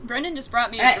Brendan just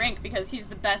brought me a drink because he's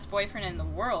the best boyfriend in the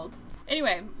world.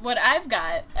 Anyway, what I've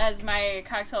got as my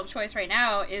cocktail of choice right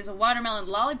now is a watermelon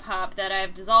lollipop that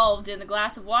I've dissolved in the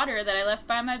glass of water that I left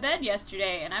by my bed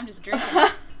yesterday, and I'm just drinking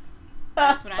it.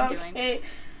 That's what I'm doing.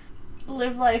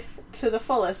 Live life to the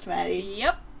fullest, Maddie.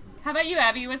 Yep. How about you,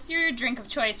 Abby? What's your drink of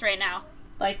choice right now?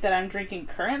 Like that I'm drinking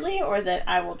currently, or that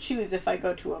I will choose if I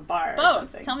go to a bar both. Or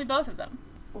something? Tell me both of them.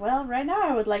 Well, right now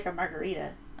I would like a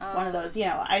margarita. One of those,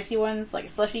 icy ones, like a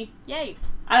slushy. Yay.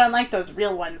 I don't like those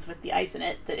real ones with the ice in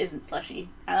it that isn't slushy.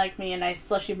 I like me a nice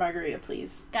slushy margarita,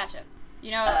 please. Gotcha.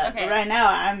 Okay. But right now,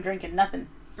 I'm drinking nothing.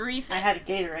 I had a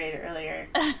Gatorade earlier,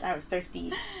 so I was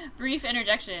thirsty. Brief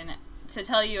interjection to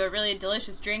tell you a really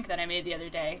delicious drink that I made the other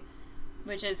day,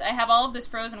 which is I have all of this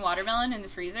frozen watermelon in the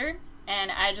freezer, and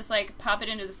I just, pop it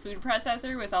into the food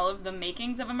processor with all of the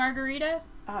makings of a margarita.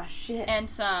 Oh, shit. And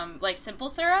some, simple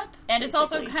syrup. And It's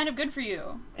also kind of good for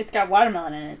you. It's got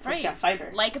watermelon in it, so It's got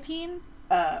fiber. Lycopene.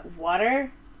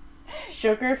 Water.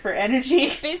 Sugar for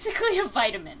energy. Basically a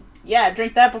vitamin. Yeah,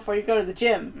 drink that before you go to the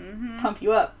gym. Mm-hmm. Pump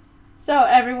you up. So,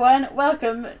 everyone,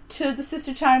 welcome to the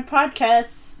Sister Time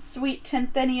Podcast's sweet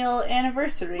 10th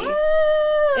anniversary. Woo!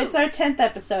 It's our 10th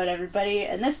episode, everybody,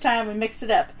 and this time we mixed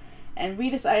it up. And we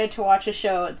decided to watch a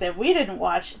show that we didn't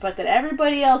watch, but that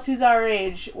everybody else who's our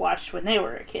age watched when they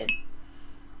were a kid.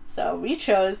 So we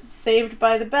chose Saved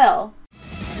by the Bell.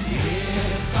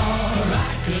 It's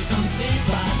alright, 'cause I'm saved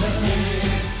by the bell.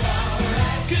 It's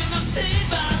alright, 'cause I'm saved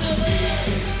by the bell.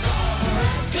 It's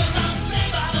alright, 'cause I'm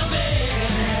saved by the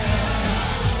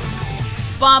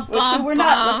bell. Which we were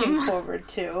not looking forward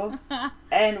to.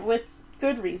 And with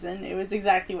good reason, it was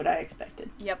exactly what I expected.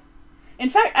 Yep. In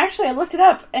fact, actually, I looked it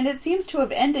up, and it seems to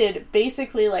have ended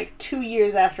basically 2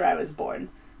 years after I was born.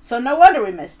 So no wonder we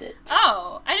missed it.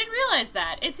 Oh, I didn't realize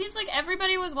that. It seems like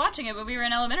everybody was watching it when we were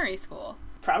in elementary school.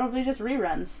 Probably just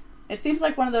reruns. It seems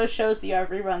like one of those shows that you have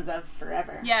reruns of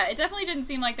forever. Yeah, it definitely didn't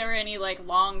seem like there were any,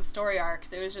 long story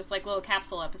arcs. It was just, little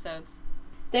capsule episodes.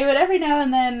 They would every now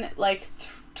and then,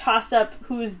 toss up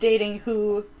who's dating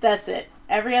who. That's it.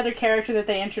 Every other character that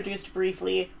they introduced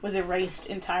briefly was erased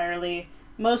entirely.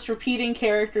 Most repeating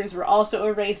characters were also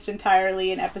erased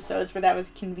entirely in episodes where that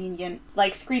was convenient.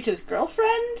 Like Screech's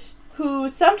girlfriend, who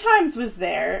sometimes was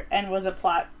there and was a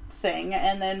plot thing,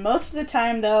 and then most of the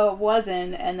time, though,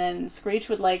 wasn't, and then Screech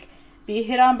would, be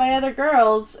hit on by other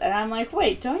girls, and I'm like,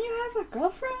 wait, don't you have a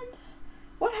girlfriend?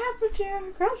 What happened to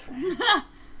your girlfriend?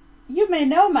 You may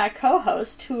know my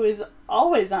co-host, who is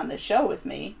always on the show with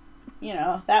me.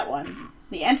 That one.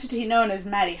 The entity known as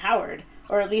Maddie Howard,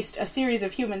 or at least a series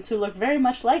of humans who look very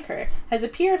much like her, has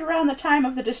appeared around the time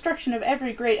of the destruction of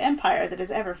every great empire that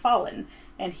has ever fallen.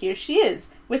 And here she is,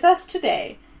 with us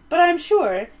today. But I'm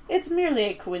sure it's merely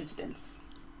a coincidence.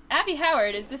 Abby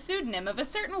Howard is the pseudonym of a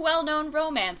certain well-known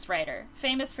romance writer,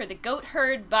 famous for the Goat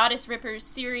Herd Bodice Rippers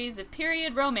series of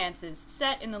period romances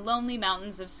set in the lonely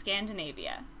mountains of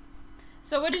Scandinavia.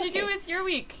 So what did you do with your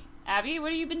week, Abby?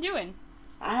 What have you been doing?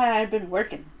 I've been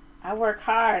working. I work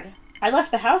hard. I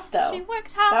left the house, though. She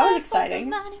works hard. That was exciting.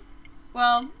 For the money.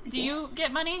 Well, do you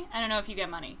get money? I don't know if you get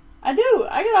money. I do.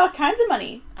 I get all kinds of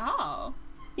money. Oh.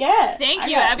 Yeah. Thank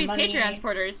you, Abby's money. Patreon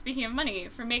supporters, speaking of money,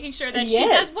 for making sure that she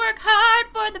does work hard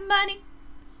for the money.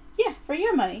 Yeah, for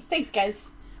your money. Thanks,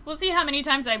 guys. We'll see how many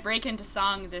times I break into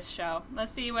song this show.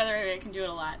 Let's see whether I can do it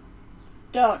a lot.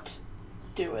 Don't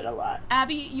do it a lot.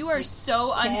 Abby, you are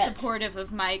so unsupportive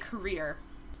of my career.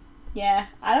 Yeah,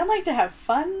 I don't like to have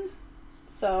fun,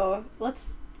 so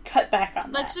let's cut back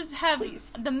on that. Let's just have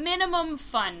please. The minimum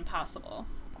fun possible.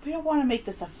 We don't want to make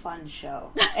this a fun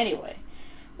show. Anyway,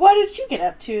 what did you get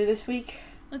up to this week?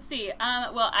 Let's see.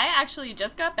 Well, I actually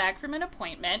just got back from an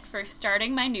appointment for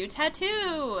starting my new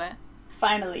tattoo.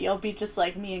 Finally, you'll be just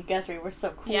like me and Guthrie. We're so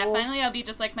cool. Yeah, finally I'll be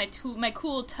just like my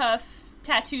cool, tough,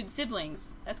 tattooed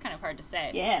siblings. That's kind of hard to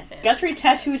say. Yeah, Guthrie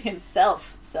tattooed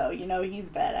himself, so he's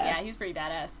badass. Yeah, he's pretty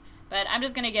badass. But I'm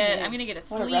just gonna get a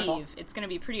sleeve. It's gonna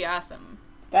be pretty awesome.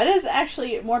 That is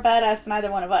actually more badass than either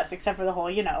one of us, except for the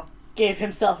whole, gave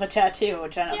himself a tattoo,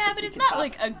 which I don't think Yeah, but it's not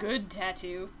like a good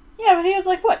tattoo. Yeah, but he was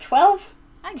 12?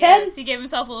 I 10? guess. He gave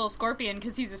himself a little scorpion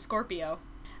because he's a Scorpio.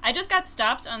 I just got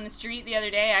stopped on the street the other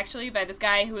day, actually, by this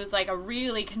guy who was, a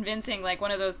really convincing,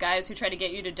 one of those guys who try to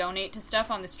get you to donate to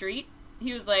stuff on the street.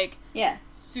 He was,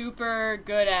 super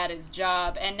good at his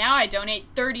job, and now I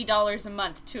donate $30 a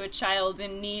month to a child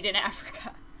in need in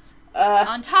Africa.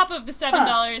 On top of the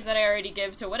 $7 that I already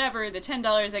give to whatever, the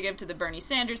 $10 I give to the Bernie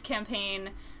Sanders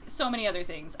campaign, so many other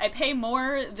things. I pay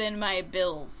more than my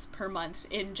bills per month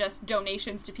in just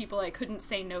donations to people I couldn't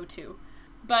say no to.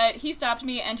 But he stopped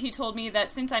me, and he told me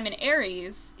that since I'm an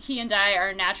Aries, he and I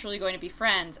are naturally going to be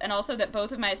friends, and also that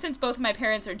since both of my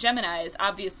parents are Geminis,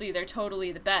 obviously they're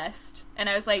totally the best. And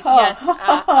I was like, yes,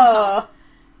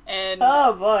 And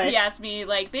oh boy. He asked me,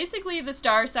 like, basically the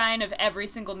star sign of every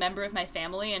single member of my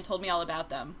family and told me all about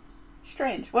them.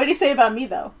 Strange. What did he say about me,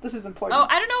 though? This is important. Oh,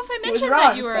 I don't know if I mentioned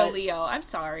that you were a Leo. I'm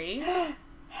sorry.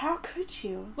 How could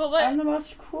you? Well, what? I'm the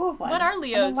most cool one. What are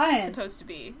Leos supposed to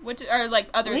be? What are, like,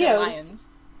 other Leos than lions?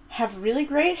 Have really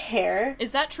great hair.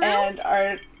 Is that true? And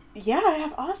I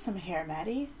have awesome hair,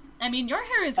 Maddie. I mean, your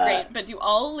hair is great, but do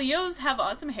all Leos have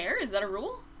awesome hair? Is that a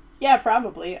rule? Yeah,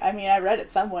 probably. I mean, I read it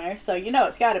somewhere, so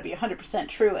it's got to be 100%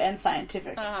 true and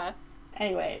scientific.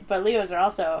 Anyway, but Leos are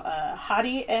also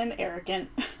haughty and arrogant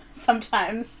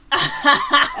sometimes,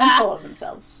 and full of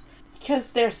themselves.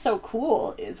 Because they're so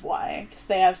cool is why. Because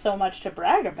they have so much to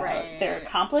brag about. Right. They're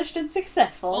accomplished and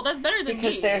successful. Well, that's better than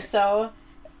because me. They're so...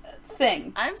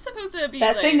 thing. I'm supposed to be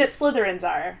that like... thing that Slytherins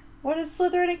are. What is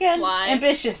Slytherin again? Sly.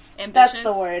 Ambitious. Ambitious. That's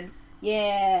the word.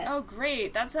 Yeah. Oh,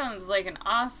 great. That sounds like an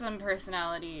awesome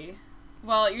personality.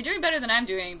 Well, you're doing better than I'm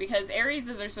doing, because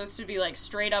Arieses are supposed to be, like,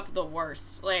 straight up the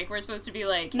worst. Like, we're supposed to be,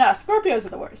 like... No, Scorpios are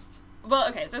the worst. Well,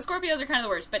 okay, so Scorpios are kind of the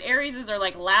worst, but Arieses are,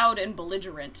 like, loud and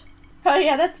belligerent. Oh,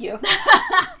 yeah, that's you.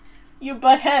 You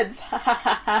butt heads.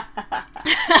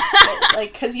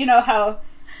 Like, because you know how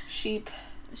sheep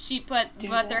butt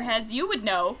their heads. You would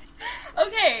know.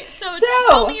 Okay, so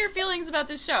tell me your feelings about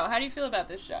this show. How do you feel about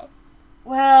this show?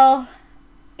 Well,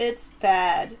 it's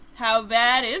bad. How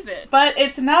bad is it? But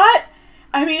it's not...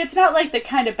 I mean, it's not like the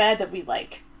kind of bad that we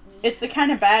like. It's the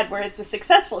kind of bad where it's a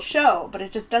successful show, but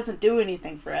it just doesn't do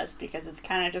anything for us because it's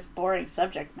kind of just boring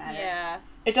subject matter. Yeah.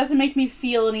 It doesn't make me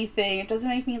feel anything. It doesn't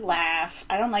make me laugh.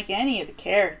 I don't like any of the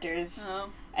characters. Oh.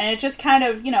 And it just kind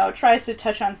of, tries to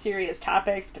touch on serious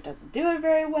topics, but doesn't do it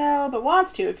very well, but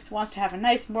wants to, because it wants to have a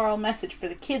nice moral message for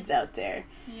the kids out there.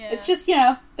 Yeah. It's just,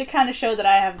 the kind of show that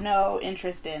I have no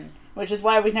interest in, which is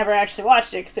why we never actually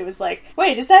watched it, because it was like,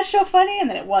 wait, is that show funny? And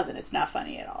then it wasn't. It's not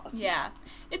funny at all. So. Yeah.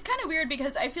 It's kind of weird,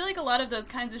 because I feel like a lot of those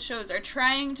kinds of shows are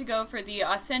trying to go for the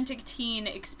authentic teen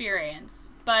experience.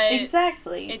 But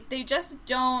exactly. They just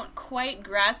don't quite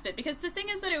grasp it. Because the thing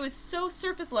is that it was so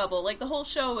surface level. Like, the whole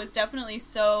show was definitely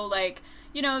so, like,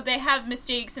 they have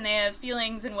mistakes and they have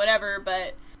feelings and whatever,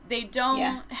 but they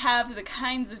don't have the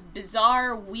kinds of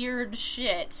bizarre, weird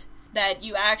shit that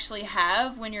you actually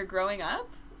have when you're growing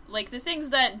up. Like, the things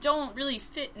that don't really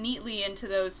fit neatly into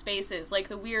those spaces. Like,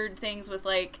 the weird things with,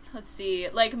 like, let's see,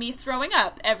 like me throwing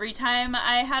up every time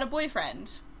I had a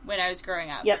boyfriend when I was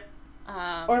growing up. Yep.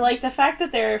 Or, like, the fact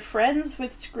that they're friends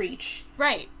with Screech.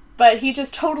 Right. But he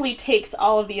just totally takes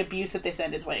all of the abuse that they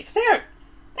send his way. Because they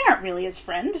aren't really his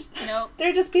friend. Nope.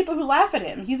 They're just people who laugh at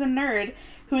him. He's a nerd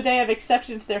who they have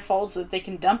accepted into their fold so that they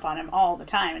can dump on him all the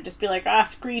time. And just be like,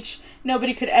 Screech,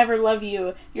 nobody could ever love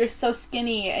you. You're so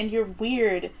skinny and you're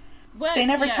weird. What? They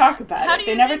never talk about it.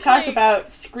 They never talk like... about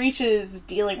Screech's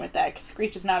dealing with that, because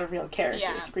Screech is not a real character.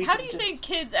 Yeah. Screech How do you think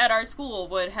kids at our school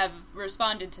would have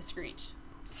responded to Screech?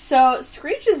 So,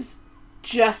 Screech is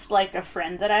just like a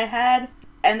friend that I had,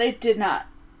 and they did not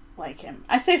like him.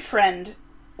 I say friend.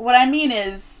 What I mean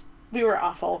is, we were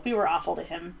awful. We were awful to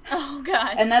him. Oh,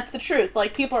 God. And that's the truth.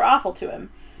 Like, people are awful to him.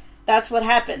 That's what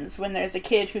happens when there's a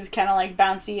kid who's kind of, like,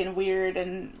 bouncy and weird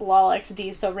and lol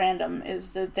XD so random, is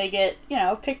that they get,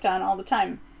 picked on all the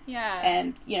time. Yeah.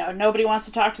 And, nobody wants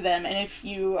to talk to them, and if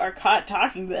you are caught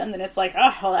talking to them, then it's like,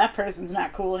 oh, well, that person's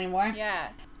not cool anymore. Yeah.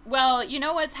 Well, you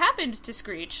know what's happened to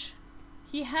Screech?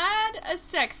 He had a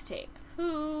sex tape.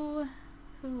 Who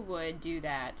would do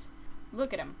that?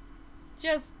 Look at him.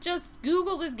 Just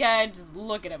Google this guy, just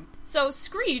look at him. So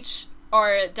Screech,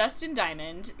 or Dustin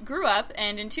Diamond, grew up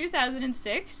and in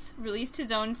 2006 released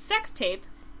his own sex tape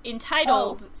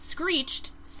entitled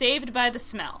Screeched, Saved by the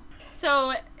Smell.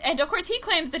 So, and of course he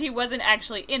claims that he wasn't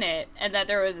actually in it and that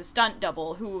there was a stunt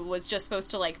double who was just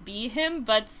supposed to, like, be him,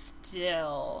 but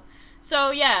still...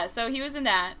 So, yeah, so he was in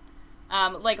that.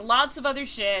 Like, lots of other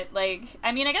shit. Like,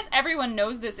 I mean, I guess everyone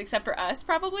knows this except for us,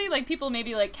 probably. Like, people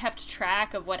maybe, like, kept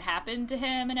track of what happened to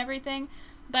him and everything.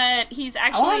 But he's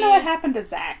actually... I want to know what happened to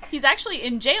Zack. He's actually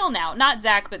in jail now. Not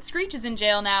Zack, but Screech is in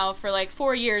jail now for, like,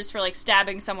 4 years for, like,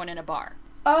 stabbing someone in a bar.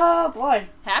 Oh, boy.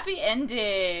 Happy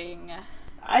ending.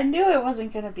 I knew it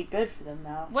wasn't going to be good for them,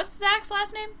 though. What's Zack's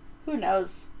last name? Who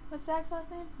knows? What's Zack's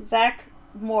last name? Zack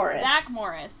Morris. Zack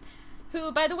Morris.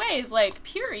 Who, by the way, is, like,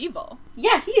 pure evil.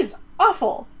 Yeah, he's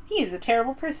awful. He is a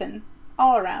terrible person.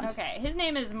 All around. Okay, his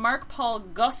name is Mark Paul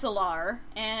Gosselaar,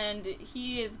 and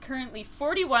he is currently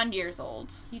 41 years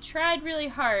old. He tried really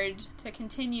hard to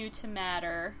continue to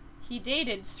matter, He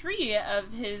dated 3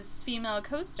 of his female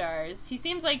co-stars. He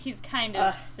seems like he's kind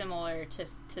of similar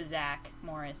to Zack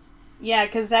Morris. Yeah,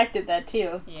 because Zack did that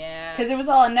too. Yeah. Because it was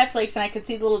all on Netflix and I could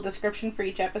see the little description for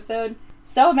each episode.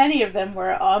 So many of them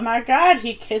were, oh my god,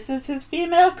 he kisses his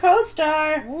female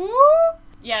co-star. Woo!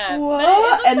 Yeah.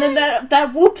 Whoa! And then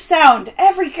that whoop sound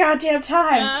every goddamn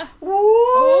time. Woo!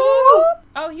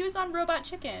 Oh, he was on Robot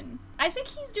Chicken. I think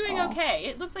he's doing okay.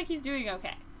 It looks like he's doing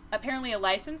okay. Apparently a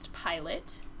licensed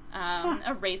pilot.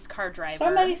 A race car driver.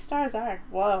 So many stars are.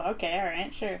 Whoa, okay,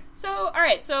 alright, sure. So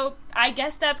I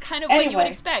guess that's kind of what you would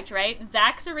expect, right?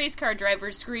 Zack's a race car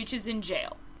driver, Screech is in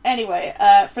jail. Anyway,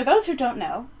 for those who don't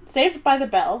know, Saved by the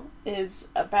Bell is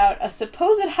about a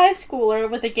supposed high schooler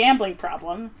with a gambling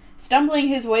problem, stumbling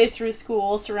his way through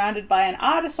school surrounded by an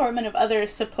odd assortment of other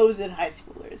supposed high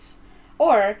schoolers.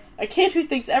 Or, a kid who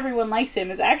thinks everyone likes him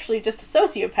is actually just a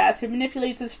sociopath who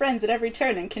manipulates his friends at every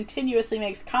turn and continuously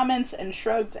makes comments and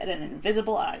shrugs at an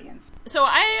invisible audience. So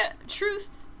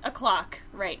truth o'clock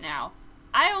right now.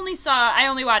 I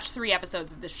only watched 3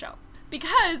 episodes of this show.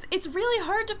 Because it's really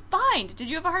hard to find. Did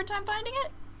you have a hard time finding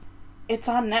it? It's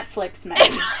on Netflix, man.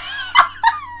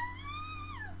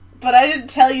 But I didn't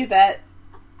tell you that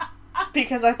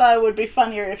because I thought it would be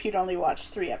funnier if you'd only watched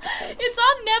 3 episodes. It's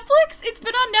on Netflix? It's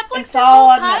been on Netflix It's this all whole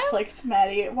on time? Netflix,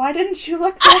 Maddie. Why didn't you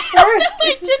look there first?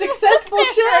 It's a successful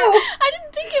show. I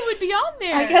didn't think it would be on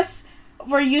there. I guess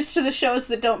we're used to the shows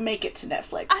that don't make it to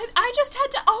Netflix. I just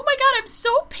had to... Oh my god, I'm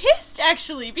so pissed,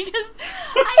 actually, because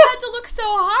I had to look so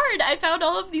hard. I found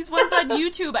all of these ones on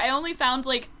YouTube. I only found,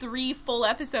 3 full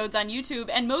episodes on YouTube,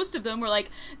 and most of them were,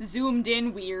 zoomed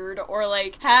in weird, or,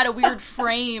 had a weird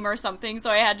frame or something,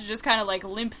 so I had to just kind of,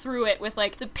 limp through it with,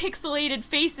 the pixelated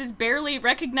faces barely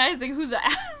recognizing who the...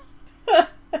 And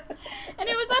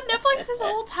it was on Netflix this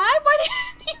whole time? Why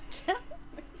didn't you tell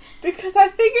me? Because I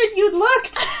figured you'd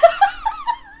looked!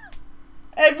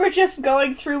 And we're just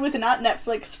going through with not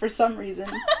Netflix for some reason.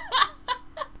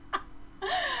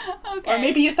 Okay. Or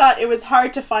maybe you thought it was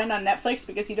hard to find on Netflix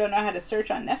because you don't know how to search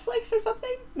on Netflix or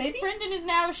something? Maybe? Brendan is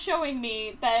now showing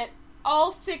me that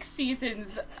all 6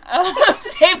 seasons of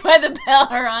Saved by the Bell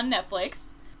are on Netflix.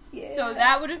 Yeah. So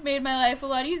that would have made my life a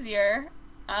lot easier.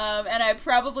 And I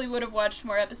probably would have watched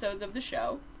more episodes of the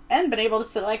show. And been able to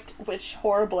select which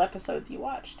horrible episodes you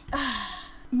watched.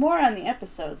 More on the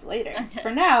episodes later. Okay. For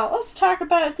now, let's talk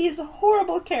about these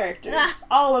horrible characters,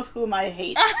 all of whom I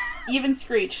hate. Even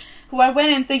Screech, who I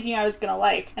went in thinking I was gonna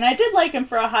like. And I did like him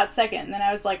for a hot second, and then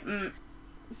I was like,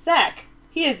 Zack.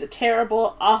 He is a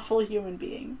terrible, awful human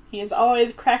being. He is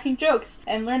always cracking jokes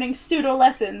and learning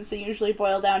pseudo-lessons that usually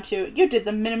boil down to, you did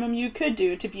the minimum you could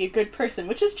do to be a good person,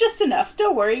 which is just enough.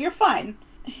 Don't worry, you're fine.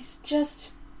 He's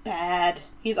just... bad.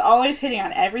 He's always hitting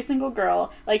on every single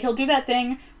girl. He'll do that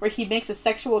thing where he makes a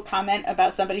sexual comment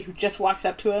about somebody who just walks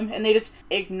up to him, and they just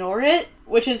ignore it,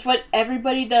 which is what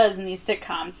everybody does in these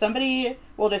sitcoms. Somebody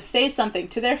will just say something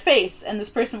to their face, and this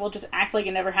person will just act like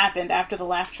it never happened after the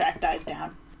laugh track dies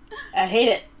down. I hate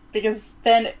it. Because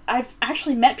then I've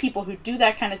actually met people who do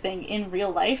that kind of thing in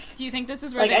real life. Do you think this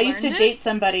is where they learned it? I used to date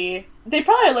somebody... They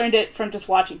probably learned it from just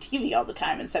watching TV all the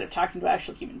time instead of talking to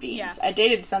actual human beings. Yeah. I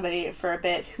dated somebody for a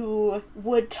bit who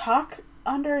would talk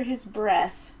under his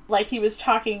breath like he was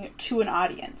talking to an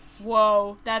audience.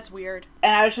 Whoa, that's weird.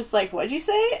 And I was just like, what'd you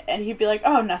say? And he'd be like,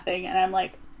 oh, nothing. And I'm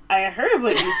like, I heard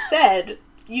what you said.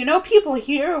 You know people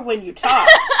hear when you talk.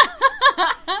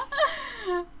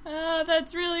 Oh,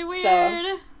 that's really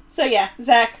weird. So yeah,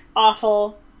 Zack,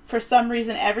 awful. For some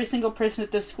reason, every single person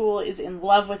at this school is in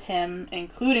love with him,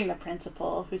 including the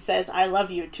principal, who says, I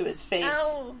love you, to his face.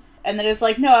 Ow. And then it's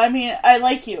like, no, I mean, I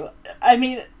like you. I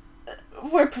mean,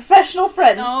 we're professional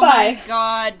friends. Oh Bye. my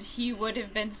god, he would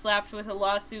have been slapped with a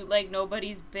lawsuit like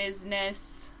nobody's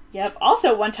business. Yep.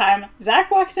 Also, one time, Zack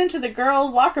walks into the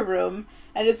girls' locker room,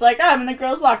 and is like, I'm in the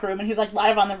girls' locker room, and he's like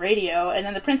live on the radio, and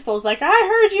then the principal's like, I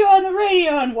heard you on the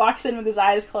radio, and walks in with his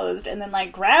eyes closed, and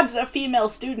then grabs a female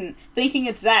student, thinking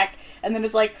it's Zack, and then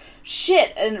is like,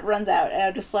 shit, and runs out, and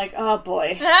I'm just like, oh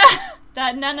boy.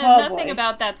 Nothing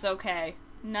about that's okay.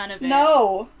 None of it.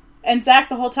 No. And Zack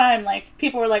the whole time,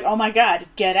 people were like, oh my god,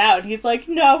 get out. And he's like,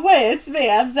 no way, it's me,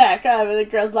 I'm Zack, I'm in the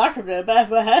girls' locker room.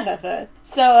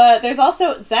 So, there's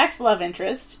also Zack's love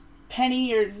interest,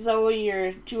 Penny or Zoe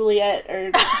or Juliet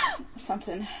or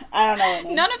something. I don't know her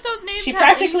name. None of those names She have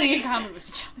practically anything in common with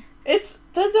each other.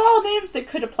 Those are all names that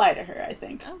could apply to her, I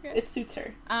think. Okay. It suits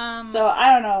her. So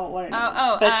I don't know what her name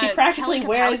is. But she practically Kelly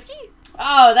wears... Kapowski?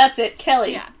 Oh, that's it,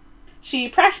 Kelly. Yeah. She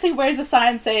practically wears a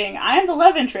sign saying, I am the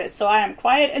love interest, so I am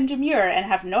quiet and demure and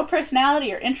have no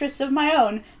personality or interests of my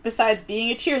own besides being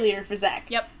a cheerleader for Zack.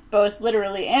 Yep. Both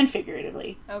literally and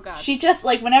figuratively. Oh, God. She just,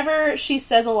 like, whenever she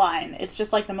says a line, it's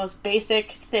just, like, the most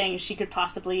basic thing she could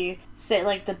possibly say,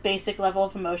 like, the basic level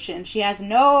of emotion. She has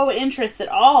no interests at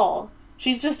all.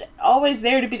 She's just always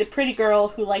there to be the pretty girl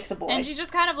who likes a boy. And she's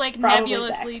just kind of, like, Probably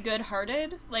nebulously Zack.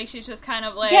 good-hearted. Like, she's just kind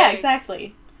of, like... Yeah,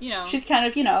 exactly. You know. She's kind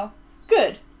of,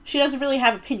 good. She doesn't really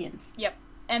have opinions. Yep.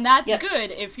 And that's Yep.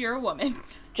 good if you're a woman.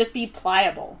 Just be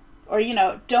pliable. Or,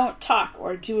 don't talk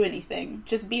or do anything.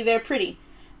 Just be there pretty.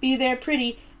 Be there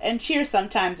pretty and cheer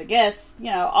sometimes, I guess.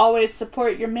 Always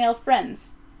support your male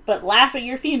friends. But laugh at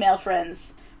your female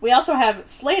friends. We also have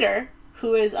Slater,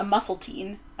 who is a muscle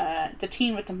teen. The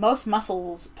teen with the most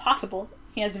muscles possible.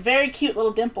 He has very cute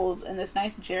little dimples and this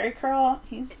nice jerry curl.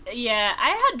 Yeah, I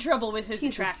had trouble with his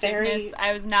attractiveness.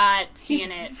 I was not seeing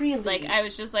it. Really... Like, I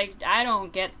was just like, I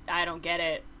don't get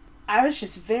it. I was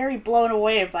just very blown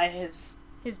away by his...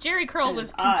 His jerry curl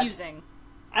was confusing.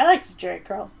 I liked his jerry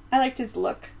curl. I liked his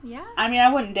look. Yeah? I mean,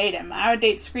 I wouldn't date him. I would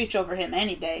date Screech over him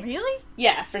any day. Really?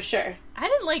 Yeah, for sure. I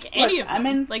didn't like any of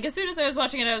them. Like, as soon as I was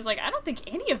watching it, I was like, I don't think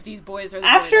any of these boys are the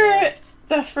boys I liked.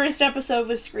 The first episode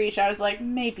with Screech, I was like,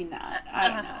 maybe not. I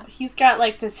don't know. He's got,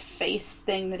 like, this face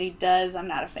thing that he does. I'm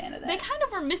not a fan of that. They kind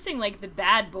of were missing, like, the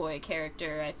bad boy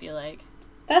character, I feel like.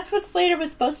 That's what Slater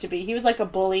was supposed to be. He was, like, a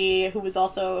bully who was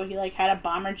also, he, like, had a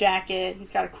bomber jacket. He's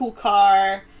got a cool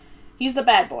car. He's the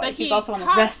bad boy. But he's also on the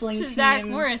wrestling team. to Zack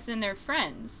Morris and their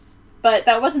friends. But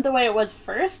that wasn't the way it was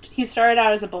first. He started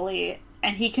out as a bully,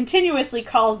 and he continuously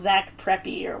calls Zack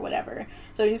preppy or whatever.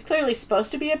 So he's clearly supposed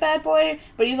to be a bad boy,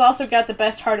 but he's also got the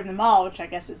best heart of them all, which I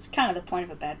guess is kind of the point of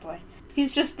a bad boy.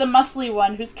 He's just the muscly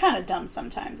one who's kind of dumb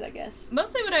sometimes, I guess.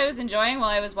 Mostly what I was enjoying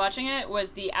while I was watching it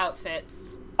was the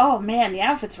outfits. Oh man, the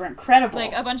outfits were incredible.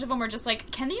 Like, a bunch of them were just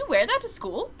like, can you wear that to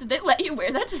school? Did they let you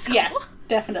wear that to school? Yeah,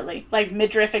 definitely. Like,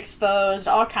 midriff exposed,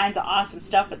 all kinds of awesome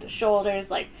stuff with the shoulders.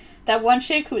 Like, that one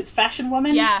chick who is fashion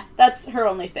woman, yeah, that's her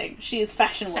only thing. She is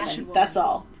fashion woman. That's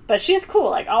all. But she's cool.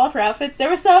 Like, all of her outfits. There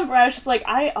were some where I was just like,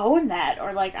 I own that,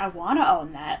 or like, I want to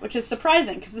own that, which is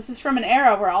surprising, because this is from an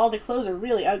era where all the clothes are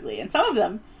really ugly, and some of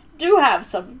them do have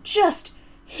some just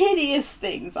hideous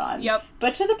things on. Yep.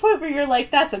 But to the point where you're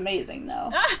like, that's amazing,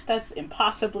 though. That's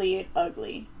impossibly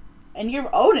ugly. And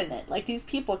you're owning it. Like, these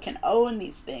people can own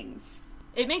these things.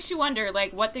 It makes you wonder,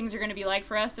 like, what things are going to be like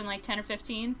for us in, like, 10 or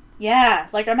 15. Yeah.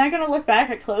 Like, am I going to look back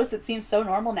at clothes that seem so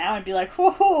normal now and be like,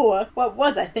 whoa, what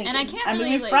was I thinking? And I can't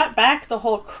really, we've brought back the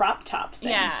whole crop top thing.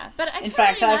 Yeah. But I in can't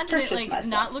fact, really I've imagine it, purchased like, myself,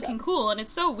 not looking cool. And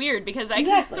it's so weird, because I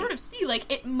can sort of see,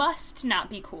 like, it must not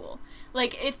be cool.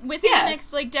 Like, within the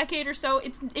next, like, decade or so,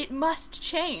 it must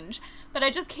change. But I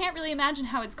just can't really imagine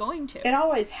how it's going to. It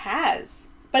always has.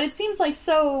 But it seems like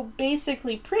so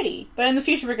basically pretty. But in the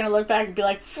future, we're going to look back and be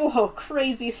like, whoa,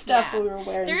 crazy stuff we were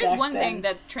wearing There is back one then. thing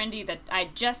that's trendy that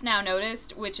I just now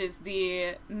noticed, which is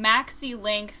the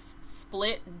maxi-length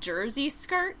split jersey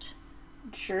skirt.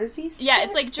 Jersey skirt? Yeah,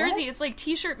 it's like jersey. What? It's like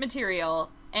t-shirt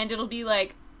material, and it'll be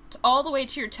like all the way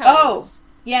to your toes. Oh,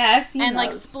 yeah, I've seen and those.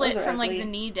 Like split those from ugly. like the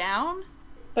knee down.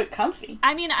 But comfy.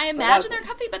 I mean, I imagine they're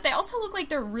comfy, but they also look like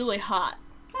they're really hot.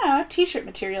 Oh, t-shirt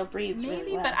material breathes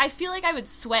really well. But I feel like I would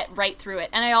sweat right through it.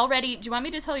 And do you want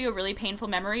me to tell you a really painful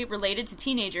memory related to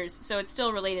teenagers, so it's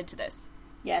still related to this?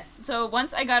 Yes. So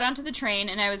once I got onto the train,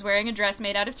 and I was wearing a dress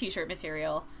made out of t-shirt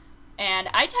material, and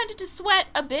I tended to sweat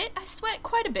a bit. I sweat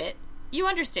quite a bit. You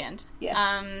understand. Yes.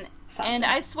 And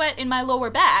I sweat in my lower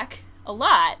back a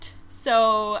lot,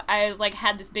 so I was like,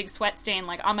 had this big sweat stain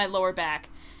like on my lower back.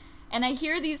 And I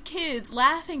hear these kids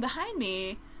laughing behind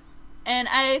me, and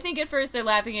I think at first they're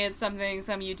laughing at some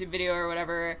YouTube video or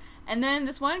whatever, and then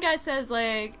this one guy says,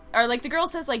 like, or like the girl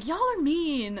says, like, y'all are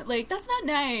mean, like, that's not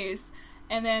nice,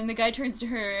 and then the guy turns to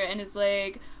her and is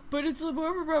like, but it's a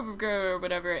or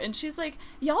whatever, and she's like,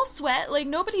 y'all sweat, like,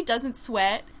 nobody doesn't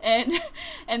sweat, and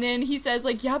then he says,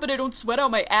 like, yeah, but I don't sweat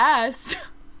on my ass.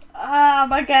 Oh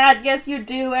my god, yes you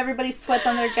do. Everybody sweats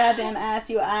on their goddamn ass,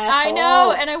 you asshole. I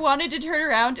know, and I wanted to turn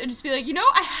around and just be like,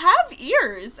 I have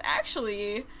ears,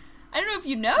 actually. I don't know if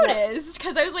you noticed,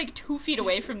 because I was like 2 feet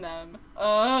away from them.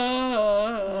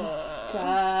 God.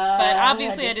 But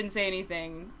obviously I didn't say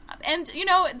anything. And,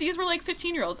 these were like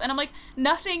 15-year-olds, and I'm like,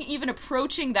 nothing even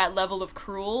approaching that level of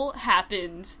cruel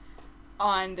happened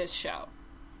on this show.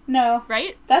 No.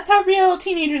 Right? That's how real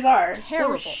teenagers are. Terrible.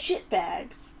 They're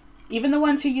shitbags. Even the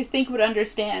ones who you think would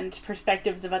understand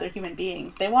perspectives of other human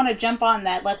beings. They want to jump on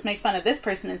that let's make fun of this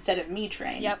person instead of me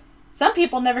train. Yep. Some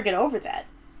people never get over that.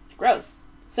 It's gross.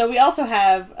 So we also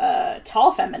have a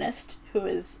tall feminist who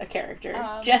is a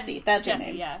character. Jessie, that's her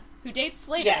name. Yeah. Who dates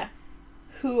Slater. Yeah.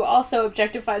 who also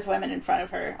objectifies women in front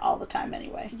of her all the time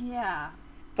anyway. Yeah.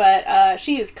 But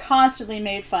she is constantly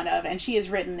made fun of, and she is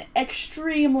written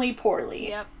extremely poorly.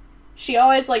 Yep. She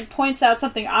always, like, points out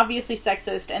something obviously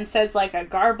sexist and says, like, a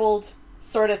garbled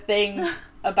sort of thing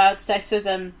about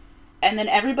sexism, and then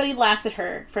everybody laughs at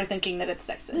her for thinking that it's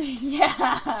sexist.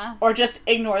 Yeah. Or just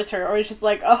ignores her, or is just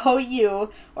like, oh,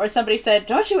 you. Or somebody said,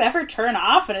 don't you ever turn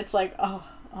off? And it's like, oh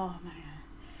my God.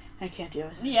 I can't do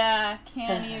it. Yeah,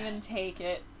 can't even take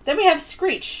it. Then we have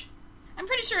Screech. I'm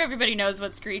pretty sure everybody knows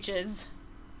what Screech is.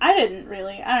 I didn't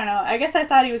really. I don't know. I guess I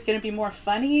thought he was going to be more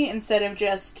funny instead of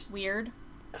just... weird.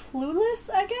 Clueless,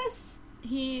 I guess?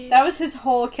 He... That was his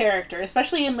whole character.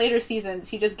 Especially in later seasons,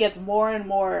 he just gets more and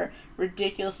more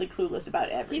ridiculously clueless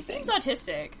about everything. He seems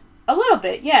autistic. A little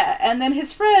bit, yeah. And then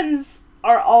his friends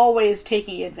are always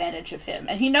taking advantage of him.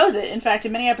 And he knows it. In fact,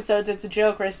 in many episodes, it's a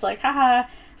joke where it's like, haha,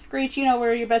 Screech, you know,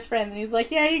 we're your best friends. And he's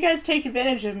like, yeah, you guys take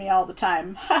advantage of me all the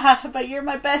time. Haha, but you're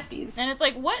my besties. And it's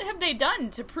like, what have they done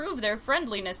to prove their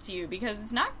friendliness to you?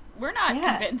 Because we're not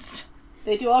convinced.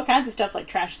 They do all kinds of stuff like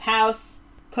trash his house,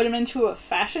 put him into a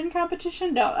fashion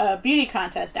competition? No, a beauty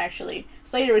contest, actually.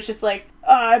 Slater was just like,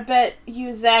 oh, I bet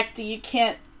you, Zack, you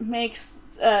can't make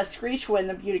Screech win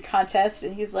the beauty contest.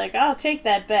 And he's like, I'll take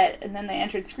that bet. And then they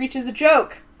entered Screech as a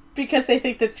joke. Because they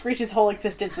think that Screech's whole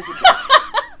existence is a joke.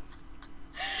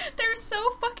 They're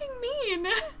so fucking mean.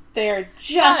 They're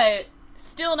just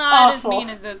still not awful. as mean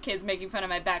as those kids making fun of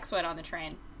my back sweat on the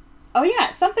train. Oh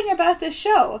yeah, something about this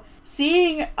show.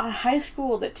 Seeing a high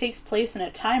school that takes place in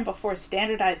a time before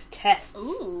standardized tests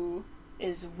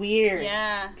is weird.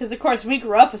 Yeah. Because, of course, we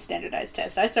grew up with standardized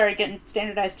tests. I started getting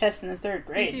standardized tests in the 3rd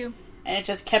grade. Me too. And it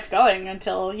just kept going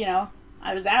until,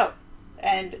 I was out.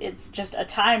 And it's just a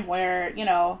time where,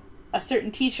 a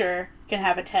certain teacher can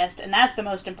have a test, and that's the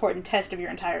most important test of your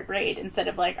entire grade, instead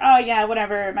of like, oh yeah,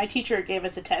 whatever, my teacher gave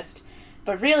us a test.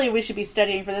 But really, we should be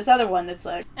studying for this other one that's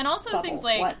like... And also bubble. things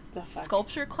like what the fuck?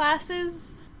 Sculpture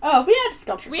classes. Oh, we had a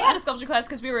sculpture class. We had a sculpture class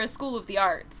because we were a school of the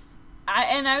arts.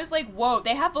 I was like, whoa,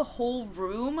 they have a whole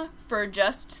room for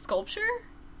just sculpture?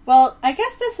 Well, I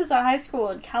guess this is a high school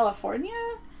in California?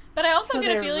 But I also So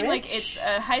get a they're feeling like rich? it's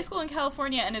a high school in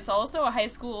California, and it's also a high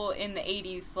school in the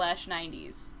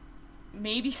 80s/90s.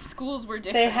 Maybe schools were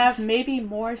different. They have maybe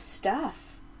more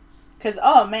stuff. Because,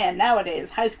 oh man,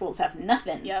 nowadays, high schools have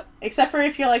nothing. Yep. Except for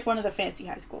if you're like one of the fancy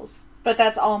high schools. But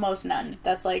that's almost none.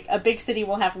 That's like, a big city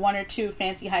will have 1 or 2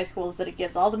 fancy high schools that it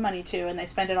gives all the money to, and they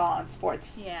spend it all on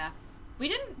sports. Yeah.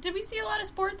 Did we see a lot of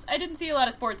sports? I didn't see a lot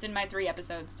of sports in my 3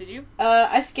 episodes, did you?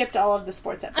 I skipped all of the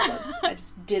sports episodes. I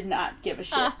just did not give a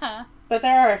shit. But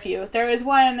there are a few. There is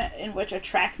one in which a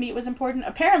track meet was important.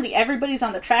 Apparently everybody's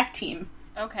on the track team.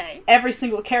 Okay. Every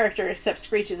single character except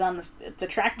Screech is on the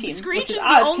track team. Screech which is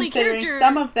odd, the only considering character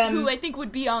some of them... who I think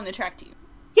would be on the track team.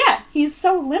 Yeah, he's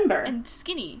so limber. And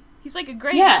skinny. He's like a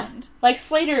greyhound. Like,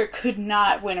 Slater could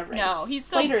not win a race. No, he's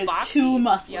so Slater is boxy. too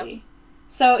muscly. Yep.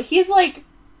 So he's, like,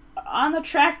 on the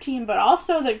track team, but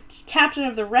also the captain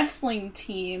of the wrestling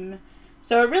team.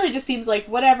 So it really just seems like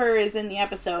whatever is in the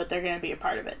episode, they're going to be a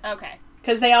part of it. Okay.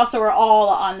 Because they also are all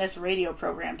on this radio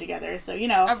program together, so,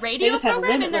 A radio they just have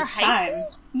program in their limitless high time.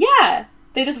 school? Yeah!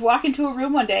 They just walk into a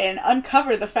room one day and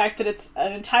uncover the fact that it's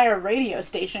an entire radio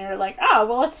station, and are like, oh,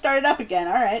 well, let's start it up again.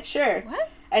 Alright, sure.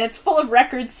 What? And it's full of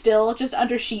records still, just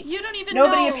under sheets. You don't even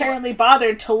Nobody know apparently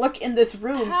bothered to look in this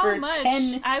room how for much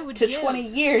 10 I would to give. 20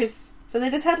 years. So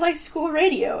they just had, like, school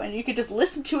radio, and you could just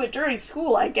listen to it during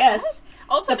school, I guess. What?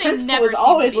 Also, the they principal never was seem to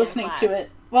always be in listening class. to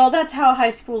it. Well, that's how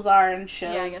high schools are in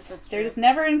shows. Yeah, I guess that's true. They're just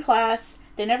never in class.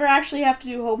 They never actually have to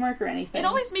do homework or anything. It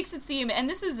always makes it seem, and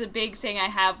this is a big thing I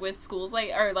have with schools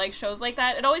or shows like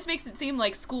that, it always makes it seem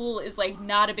like school is, like,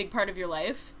 not a big part of your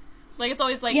life. Like, it's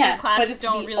always like, Yeah, your but classes it's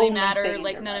don't the really only matter, thing in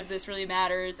like, your none life. of this really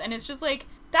matters, and it's just like,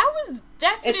 that was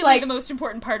definitely It's like- the most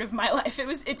important part of my life.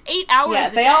 It's 8 hours Yeah, a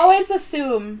they day. always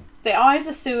assume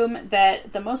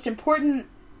that the most important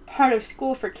part of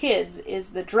school for kids is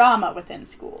the drama within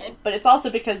school. But it's also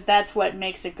because that's what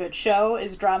makes a good show,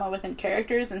 is drama within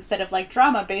characters, instead of, like,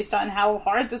 drama based on how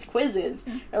hard this quiz is.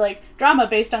 Or, like, drama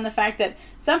based on the fact that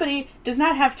somebody does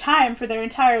not have time for their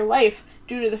entire life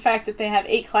due to the fact that they have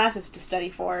 8 classes to study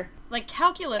for. Like,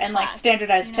 calculus And, class, like,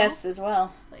 standardized you know? tests as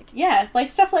well. Like, Yeah, like,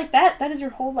 stuff like that, that is your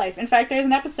whole life. In fact, there's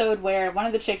an episode where one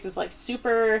of the chicks is, like,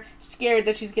 super scared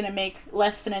that she's gonna make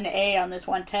less than an A on this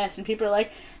one test, and people are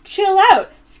like, chill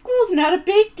out, school's not a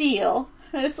big deal.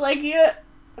 And it's like, yeah,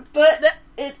 but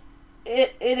it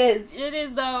is. it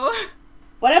is, though.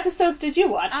 What episodes did you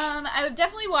watch? I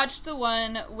definitely watched the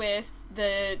one with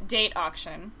the date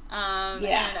auction.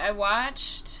 Yeah. And I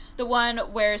watched the one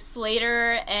where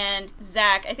Slater and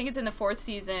Zack, I think it's in the 4th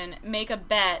season, make a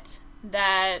bet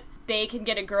that they can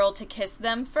get a girl to kiss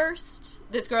them first.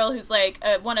 This girl who's, like,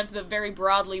 one of the very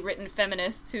broadly written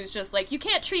feminists who's just like, you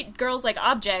can't treat girls like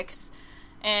objects.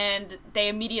 And they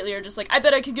immediately are just like, I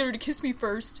bet I could get her to kiss me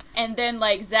first. And then,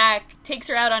 like, Zack takes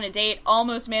her out on a date,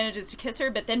 almost manages to kiss her,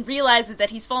 but then realizes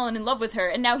that he's fallen in love with her,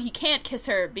 and now he can't kiss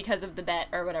her because of the bet,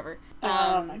 or whatever.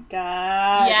 Oh my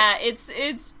god. Yeah,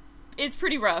 it's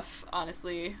pretty rough,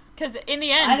 honestly. Because in the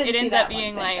end, it ends up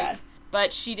being like,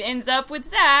 but she ends up with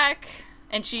Zack,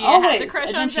 and she has a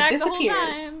crush on Zack the whole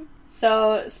time.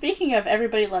 So, speaking of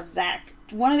Everybody Loves Zack,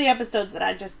 one of the episodes that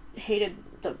I just hated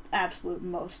the absolute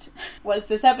most was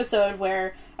this episode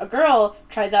where a girl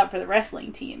tries out for the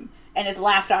wrestling team and is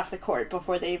laughed off the court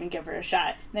before they even give her a shot.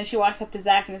 And then she walks up to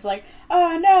Zack and is like,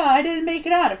 oh no, I didn't make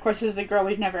it out. Of course, this is a girl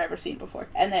we've never ever seen before.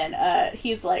 And then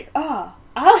he's like, oh,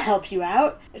 I'll help you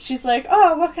out. And she's like,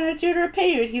 oh, what can I do to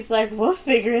repay you? And he's like, we'll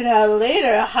figure it out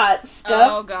later, hot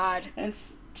stuff. Oh god. And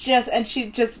she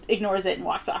just ignores it and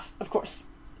walks off, of course.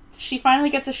 She finally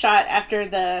gets a shot after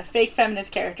the fake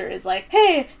feminist character is like,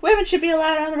 hey, women should be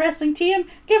allowed on the wrestling team,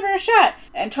 give her a shot,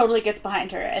 and totally gets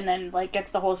behind her, and then, like,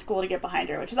 gets the whole school to get behind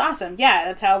her, which is awesome. Yeah,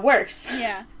 that's how it works.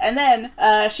 Yeah. And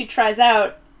then, she tries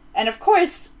out, and of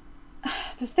course,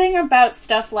 the thing about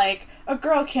stuff like, a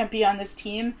girl can't be on this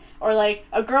team, or, like,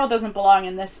 a girl doesn't belong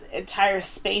in this entire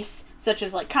space, such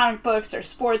as, like, comic books or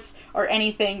sports, or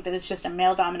anything that is just a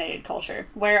male-dominated culture,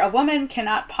 where a woman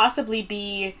cannot possibly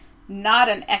be not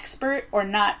an expert or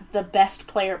not the best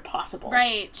player possible.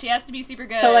 Right. She has to be super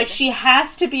good. So, like, she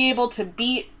has to be able to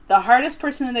beat the hardest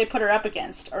person that they put her up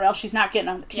against, or else she's not getting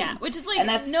on the team. Yeah, which is, like, and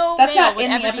that's no not male in would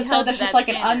the ever be episode. held That's to just, that like,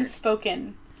 standard. an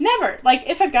unspoken... Never. Like,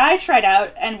 if a guy tried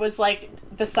out and was, like,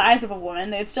 the size of a woman,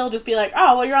 they'd still just be like,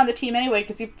 oh, well, you're on the team anyway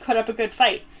because you put up a good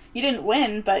fight. You didn't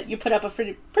win, but you put up a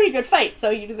pretty good fight, so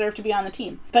you deserve to be on the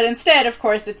team. But instead, of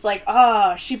course, it's like,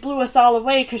 oh, she blew us all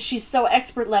away because she's so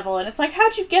expert level. And it's like,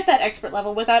 how'd you get that expert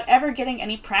level without ever getting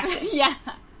any practice? Yeah.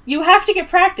 You have to get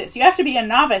practice. You have to be a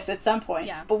novice at some point.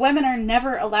 Yeah. But women are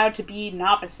never allowed to be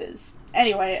novices.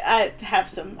 Anyway, I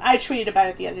tweeted about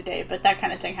it the other day, but that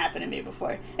kind of thing happened to me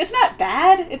before. It's not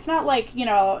bad. It's not like, you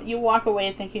know, you walk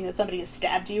away thinking that somebody has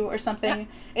stabbed you or something. Yeah.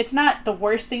 It's not the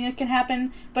worst thing that can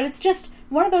happen, but it's just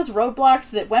one of those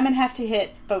roadblocks that women have to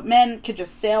hit, but men can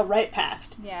just sail right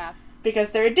past. Yeah.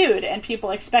 Because they're a dude, and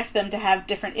people expect them to have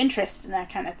different interests and that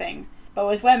kind of thing. But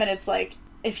with women, it's like,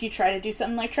 if you try to do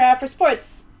something like try out for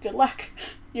sports, good luck.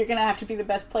 You're gonna have to be the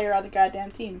best player on the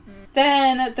goddamn team.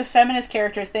 Then the feminist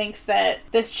character thinks that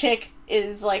this chick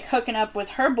is, like, hooking up with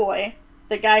her boy,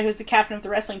 the guy who's the captain of the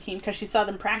wrestling team, because she saw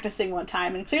them practicing one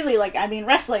time. And clearly, like, I mean,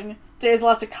 wrestling, there's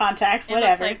lots of contact,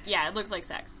 whatever. It looks like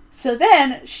sex. So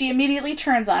then, she immediately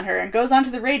turns on her and goes onto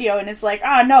the radio and is like,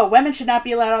 oh, no, women should not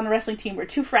be allowed on the wrestling team. We're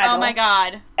too fragile. Oh my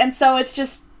god. And so it's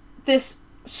just this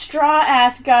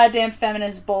straw-ass goddamn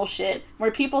feminist bullshit where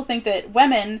people think that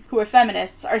women who are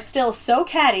feminists are still so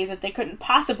catty that they couldn't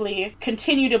possibly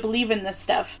continue to believe in this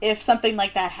stuff if something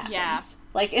like that happens. Yeah.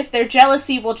 Like, if their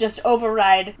jealousy will just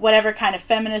override whatever kind of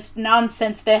feminist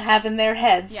nonsense they have in their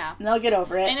heads, and they'll get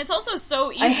over it. And it's also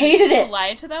so easy I hated to it.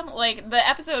 lie to them. Like, the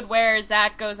episode where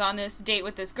Zack goes on this date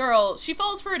with this girl, she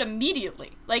falls for it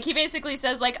immediately. Like, he basically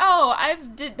says, like, oh,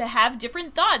 have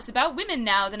different thoughts about women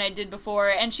now than I did before,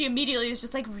 and she immediately is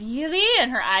just like, really?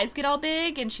 And her eyes get all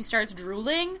big, and she starts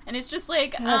drooling, and it's just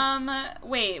like,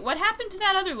 wait, what happened to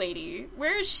that other lady?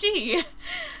 Where is she?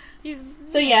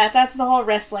 So yeah, that's the whole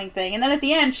wrestling thing. And then at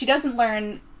the end, she doesn't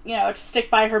learn, you know, to stick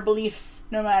by her beliefs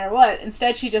no matter what.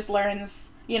 Instead, she just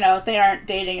learns, you know, they aren't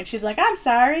dating. And she's like, I'm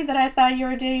sorry that I thought you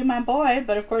were dating my boy.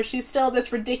 But of course, she's still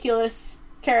this ridiculous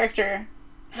character.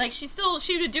 Like, she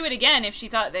would do it again if she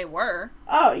thought they were.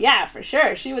 Oh, yeah, for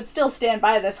sure. She would still stand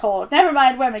by this whole, never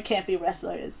mind, women can't be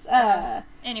wrestlers.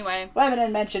 Anyway. Women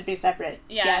and men should be separate.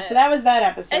 Yeah, so that was that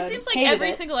episode. It seems like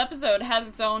every single episode has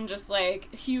its own just,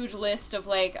 like, huge list of,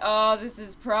 like, oh, this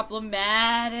is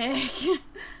problematic.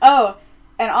 Oh,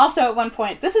 and also at one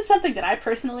point, this is something that I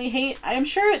personally hate. I am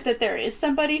sure that there is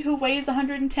somebody who weighs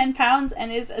 110 pounds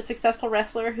and is a successful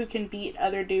wrestler who can beat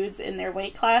other dudes in their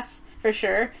weight class, for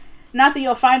sure. Not that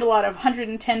you'll find a lot of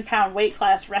 110-pound weight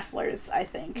class wrestlers, I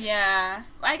think. Yeah.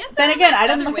 I guess then again, I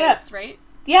didn't look it up. Right?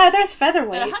 Yeah, there's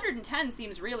featherweight. But 110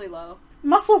 seems really low.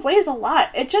 Muscle weighs a lot.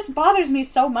 It just bothers me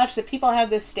so much that people have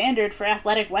this standard for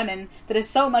athletic women that is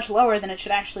so much lower than it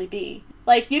should actually be.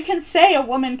 Like, you can say a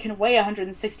woman can weigh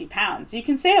 160 pounds. You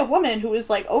can say a woman who is,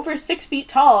 like, over 6 feet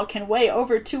tall can weigh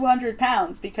over 200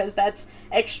 pounds, because that's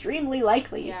extremely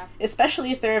likely. Yeah.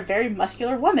 Especially if they're a very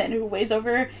muscular woman who weighs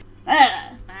over...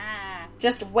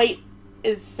 Just weight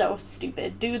is so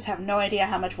stupid. Dudes have no idea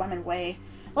how much women weigh.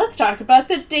 Let's talk about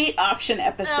the date auction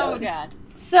episode. Oh, God.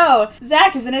 So,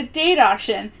 Zack is in a date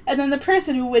auction, and then the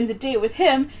person who wins a date with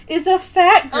him is a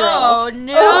fat girl. Oh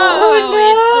no! Oh,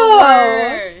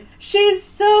 no! It's the worst. She's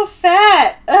so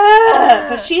fat! Ugh.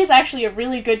 But she is actually a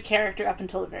really good character up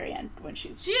until the very end, when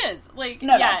she's... She is. Like,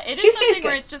 No, it she is stays something good.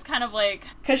 where it's just kind of like...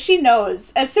 Because she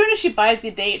knows. As soon as she buys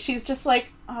the date, she's just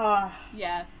like, oh...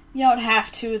 Yeah. You don't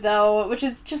have to, though, which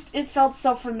is just, it felt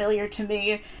so familiar to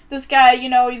me. This guy,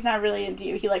 he's not really into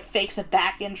you. He, fakes a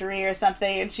back injury or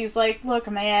something, and she's like, look,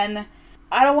 man,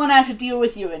 I don't want to have to deal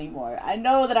with you anymore. I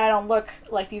know that I don't look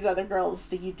like these other girls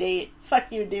that you date. Fuck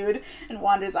you, dude. And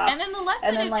wanders off. And then the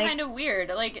lesson is kind of weird.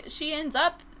 Like, she ends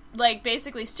up,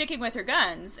 basically sticking with her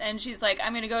guns, and she's like,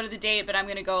 I'm going to go to the date, but I'm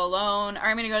going to go alone, or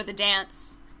I'm going to go to the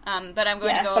dance. But I'm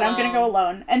going to go alone. I'm going to go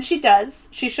alone. And she does.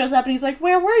 She shows up and he's like,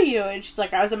 where were you? And she's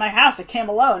like, I was at my house. I came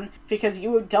alone because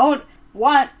you don't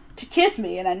want to kiss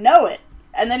me and I know it.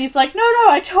 And then he's like, no,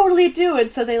 I totally do. And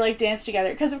so they dance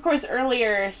together. Because of course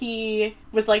earlier he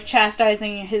was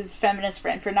chastising his feminist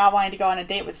friend for not wanting to go on a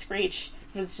date with Screech.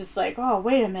 It was just like, oh,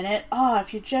 wait a minute. Oh,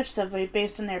 if you judge somebody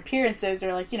based on their appearances or,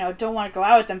 don't want to go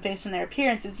out with them based on their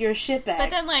appearances, you're a shitbag.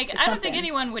 But then, I don't think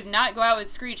anyone would not go out with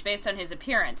Screech based on his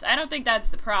appearance. I don't think that's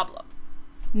the problem.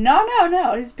 No.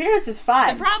 His appearance is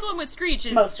fine. The problem with Screech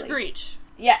is Mostly. Screech.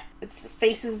 Yeah, it's the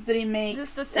faces that he makes.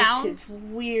 Is this the sounds? It's his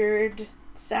weird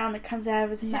sound that comes out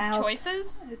of his mouth. His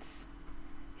choices? It's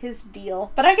his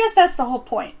deal. But I guess that's the whole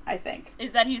point, I think.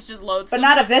 Is that he's just loathsome? But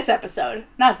not of this episode.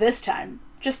 Not this time.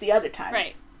 Just the other times.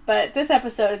 Right. But this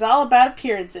episode is all about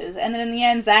appearances, and then in the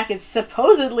end, Zack has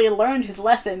supposedly learned his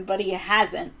lesson, but he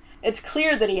hasn't. It's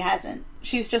clear that he hasn't.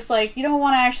 She's just like, you don't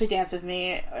want to actually dance with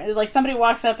me. Or, somebody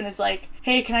walks up and is like,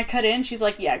 hey, can I cut in? She's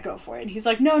like, yeah, go for it. And he's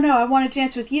like, no, I want to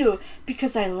dance with you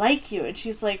because I like you. And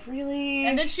she's like, really?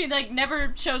 And then she,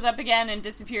 never shows up again and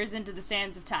disappears into the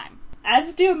sands of time.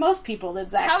 As do most people that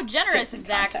Zack. How generous of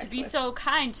Zack to be so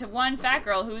kind to one fat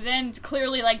girl who then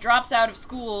clearly, drops out of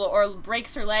school or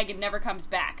breaks her leg and never comes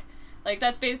back.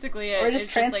 That's basically it. Or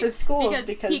just transfers schools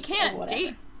because he can't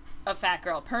date a fat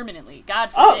girl permanently.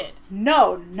 God Oh, forbid.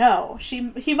 no.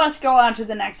 He must go on to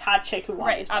the next hot chick who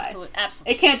wanders by.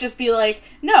 Absolutely. It can't just be like,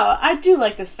 no, I do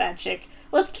like this fat chick.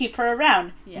 Let's keep her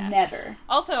around. Yeah. Never.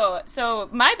 Also, so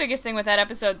my biggest thing with that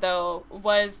episode, though,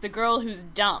 was the girl who's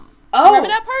dumb. Oh. Do you remember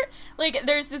that part?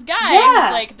 There's this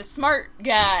guy who's, the smart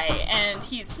guy, and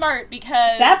he's smart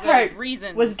because that part of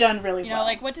reasons. Was done really well.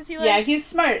 What does he like? Yeah, he's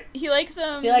smart. He likes,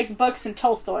 He likes books and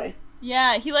Tolstoy.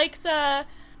 Yeah, he likes,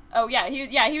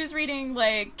 he was reading,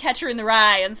 Catcher in the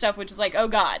Rye and stuff, which is oh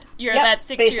god, you're that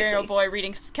 6-year-old boy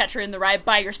reading Catcher in the Rye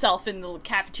by yourself in the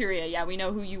cafeteria, yeah, we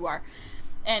know who you are.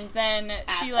 And then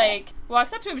she,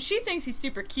 walks up to him, she thinks he's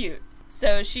super cute.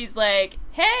 So she's like,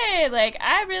 hey,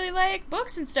 I really like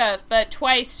books and stuff, but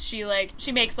twice she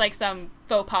makes, some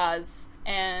faux pas,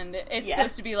 and it's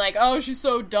supposed to be oh, she's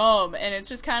so dumb, and it's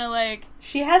just kind of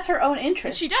she has her own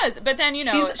interests. She does, but then,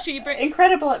 she's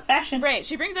incredible at fashion. Right,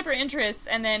 she brings up her interests,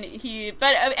 and then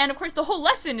and of course the whole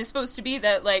lesson is supposed to be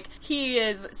that, he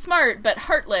is smart but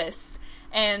heartless,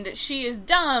 and she is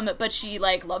dumb, but she,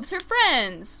 loves her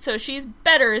friends, so she's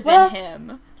better than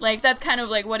him. That's kind of,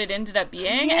 what it ended up being,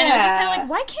 yeah. And it was just kind of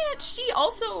why can't she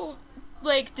also,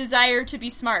 desire to be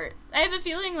smart? I have a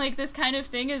feeling, this kind of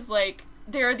thing is,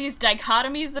 there are these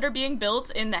dichotomies that are being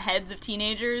built in the heads of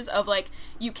teenagers of,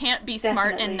 you can't be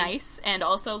smart and nice, and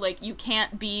also, you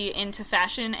can't be into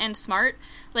fashion and smart.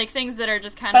 Things that are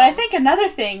just kind of... But I think another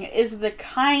thing is the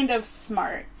kind of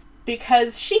smart,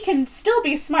 because she can still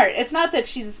be smart. It's not that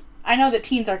she's... I know that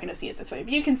teens aren't going to see it this way,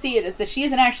 but you can see it as that she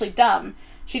isn't actually dumb.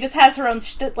 She just has her own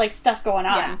stuff going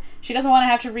on. Yeah. She doesn't want to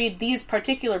have to read these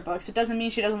particular books. It doesn't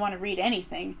mean she doesn't want to read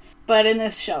anything. But in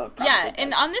this show, it probably does.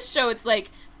 And on this show, it's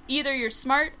either you're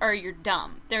smart or you're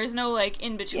dumb. There's no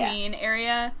in-between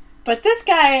area. But this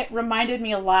guy reminded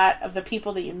me a lot of the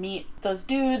people that you meet. Those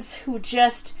dudes who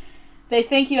just... They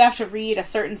think you have to read a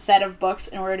certain set of books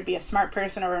in order to be a smart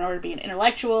person or in order to be an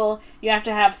intellectual. You have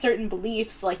to have certain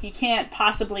beliefs. You can't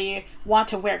possibly want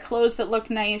to wear clothes that look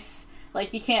nice.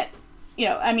 You can't...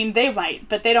 they might,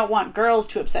 but they don't want girls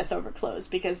to obsess over clothes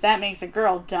because that makes a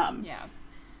girl dumb. Yeah.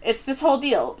 It's this whole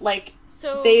deal.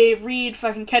 So they read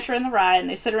fucking Catcher in the Rye and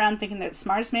they sit around thinking they're the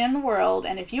smartest man in the world,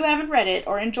 and if you haven't read it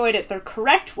or enjoyed it the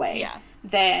correct way,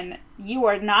 then you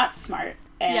are not smart,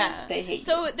 and they hate you.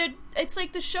 So it's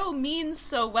the show means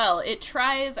so well. It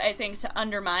tries, I think, to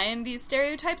undermine these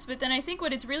stereotypes, but then I think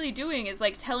what it's really doing is,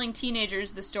 telling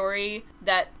teenagers the story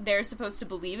that they're supposed to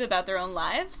believe about their own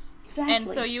lives. Exactly. And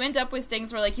so you end up with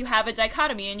things where, you have a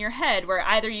dichotomy in your head where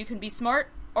either you can be smart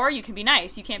or you can be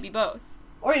nice. You can't be both.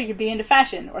 Or you could be into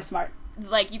fashion or smart.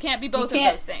 Like, you can't be both of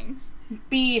those things.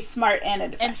 Be smart and a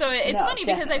defender. And so it's funny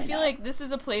because I feel not. like this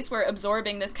is a place where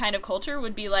absorbing this kind of culture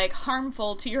would be, like,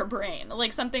 harmful to your brain.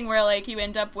 Like, something where, like, you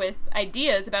end up with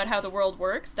ideas about how the world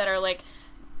works that are, like,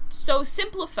 so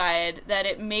simplified that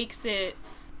it makes it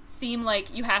seem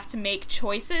like you have to make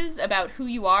choices about who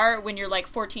you are when you're, like,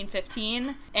 14,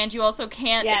 15, and you also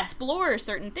can't explore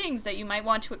certain things that you might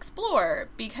want to explore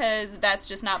because that's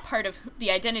just not part of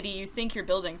the identity you think you're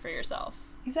building for yourself.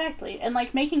 Exactly. And,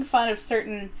 like, making fun of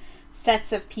certain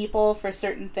sets of people for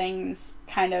certain things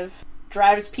kind of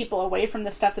drives people away from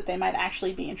the stuff that they might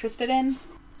actually be interested in.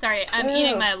 Sorry, I'm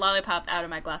eating my lollipop out of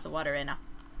my glass of water right now.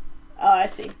 Oh, I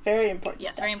see. Very important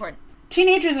Yes, stuff. very important.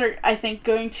 Teenagers are, I think,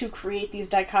 going to create these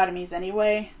dichotomies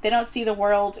anyway. They don't see the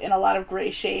world in a lot of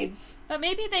gray shades. But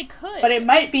maybe they could. But it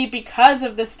might be because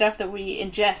of the stuff that we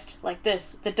ingest, like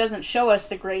this, that doesn't show us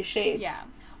the gray shades. Yeah.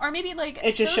 Or maybe, like,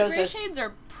 it just those shows gray us... shades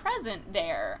are present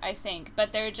there, I think,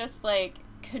 but they're just, like,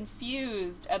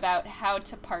 confused about how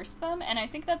to parse them, and I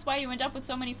think that's why you end up with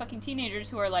so many fucking teenagers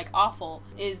who are, like, awful,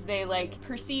 is they, like,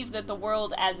 perceive that the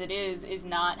world as it is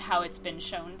not how it's been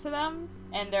shown to them,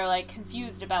 and they're, like,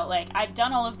 confused about, like, I've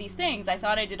done all of these things, I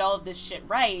thought I did all of this shit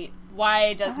right,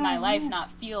 why does my life not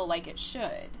feel like it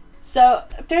should? So,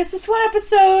 there's this one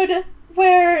episode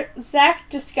where Zack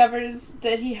discovers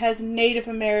that he has Native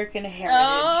American heritage.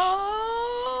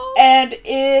 Oh. And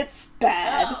it's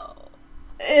bad. Oh.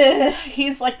 Ugh,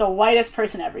 he's like the whitest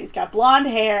person ever. He's got blonde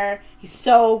hair. He's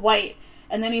so white.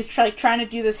 And then he's trying to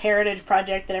do this heritage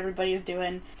project that everybody is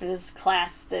doing for this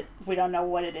class that we don't know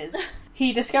what it is.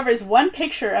 He discovers one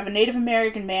picture of a Native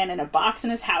American man in a box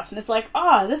in his house, and it's like,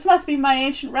 oh, this must be my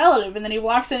ancient relative. And then he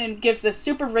walks in and gives this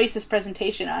super racist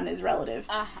presentation on his relative,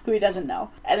 who he doesn't know.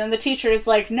 And then the teacher is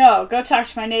like, no, go talk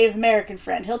to my Native American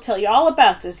friend. He'll tell you all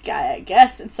about this guy, I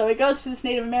guess. And so he goes to this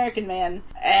Native American man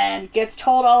and gets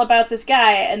told all about this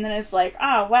guy, and then is like,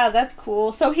 oh, wow, that's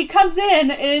cool. So he comes in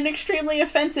an extremely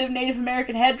offensive Native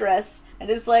American headdress, and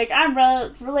is like, I'm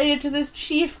related to this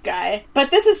chief guy.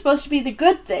 But this is supposed to be the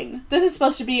good thing. This is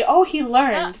supposed to be, oh, he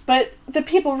learned. But the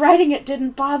people writing it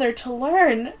didn't bother to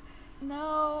learn.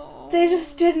 No. They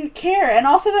just didn't care. And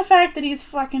also the fact that he's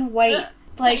fucking white.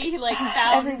 Like, he, like,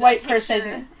 found every white a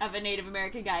person of a Native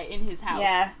American guy in his house.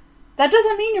 Yeah. That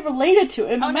doesn't mean you're related to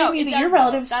him. It might mean that your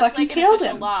relatives fucking killed him. That's like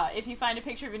an official law. If you find a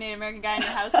picture of a Native American guy in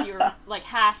your house, you're, like,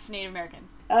 half Native American.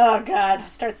 Oh, God.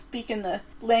 Start speaking the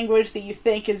language that you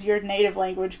think is your native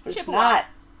language, but it's not.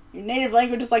 Your native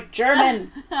language is like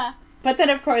German. But then,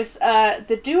 of course,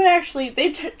 the dude actually, they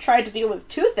tried to deal with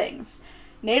two things.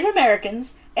 Native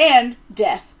Americans and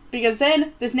death. Because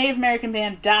then this Native American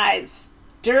man dies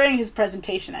during his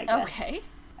presentation, I guess. Okay.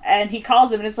 And he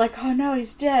calls him and it's like, oh no,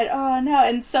 he's dead. Oh no.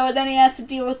 And so then he has to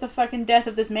deal with the fucking death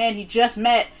of this man he just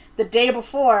met the day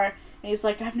before. And he's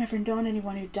like, I've never known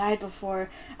anyone who died before.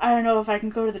 I don't know if I can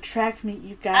go to the track meet,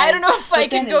 you guys. I don't know if I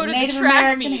can go to the Native track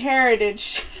American meet.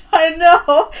 heritage. I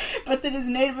know. But then his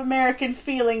Native American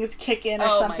feelings kick in or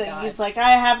something. My God. He's like,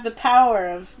 I have the power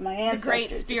of my ancestors. The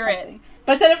great spirit. Or something.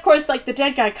 But then, of course, like, the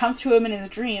dead guy comes to him in his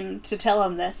dream to tell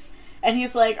him this. And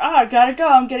he's like, oh, I gotta go.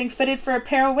 I'm getting fitted for a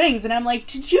pair of wings. And I'm like,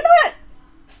 did you not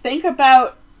think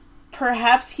about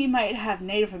perhaps he might have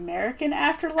Native American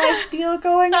afterlife deal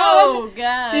going on? Oh,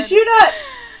 God. Did you not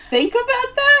think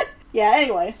about that? Yeah,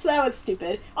 anyway, so that was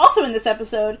stupid. Also in this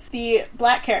episode, the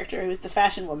black character, who's the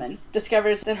fashion woman,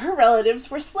 discovers that her relatives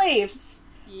were slaves.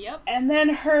 Yep. And then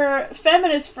her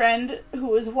feminist friend, who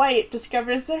was white,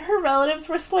 discovers that her relatives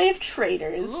were slave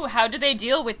traders. Ooh, how do they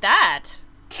deal with that?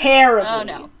 Terribly. Oh,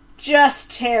 no.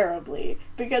 Just terribly.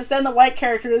 Because then the white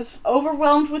character is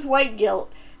overwhelmed with white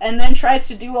guilt, and then tries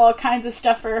to do all kinds of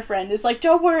stuff for her friend. It's like,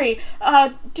 don't worry,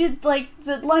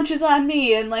 the lunch is on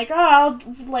me, and like, oh, I'll,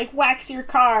 like, wax your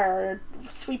car, or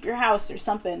sweep your house, or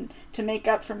something, to make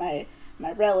up for my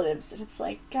relatives. And it's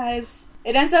like, guys,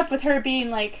 it ends up with her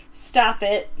being like, stop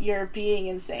it, you're being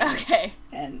insane. Okay.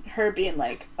 And her being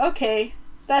like, okay,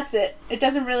 that's it. It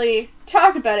doesn't really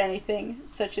talk about anything,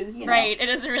 such as, you know. Right, it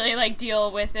doesn't really, like,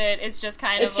 deal with it. It's just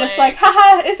kind It's of just like,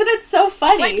 haha, isn't it so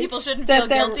funny? White people shouldn't that feel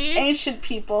they're guilty. Ancient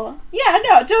people. Yeah,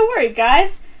 no, don't worry,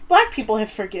 guys. Black people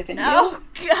have forgiven you. Oh,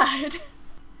 God.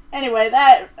 Anyway,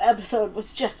 that episode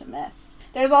was just a mess.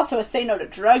 There's also a Say No to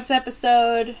Drugs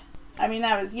episode. I mean,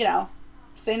 that was, you know,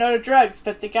 say no to drugs,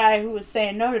 but the guy who was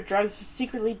saying no to drugs was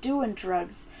secretly doing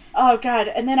drugs. Oh, God.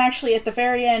 And then actually, at the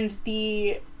very end,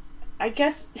 the, I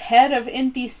guess, head of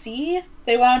NBC,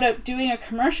 they wound up doing a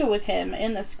commercial with him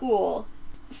in the school.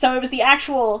 So it was the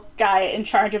actual guy in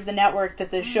charge of the network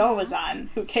that the show was on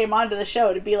who came onto the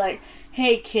show to be like,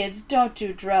 hey kids, don't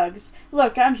do drugs.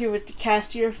 Look, I'm here with the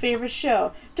cast of your favorite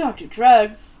show. Don't do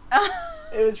drugs.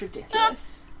 It was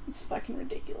ridiculous. It's fucking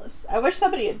ridiculous. I wish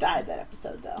somebody had died that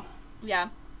episode, though. Yeah.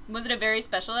 Was it a very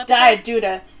special episode? Died due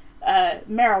to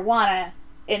marijuana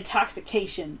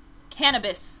intoxication.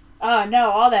 Cannabis. Oh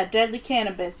no, all that deadly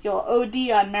cannabis. You'll OD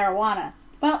on marijuana.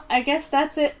 Well, I guess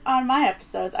that's it on my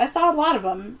episodes. I saw a lot of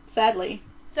them, sadly.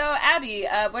 So, Abby,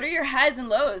 what are your highs and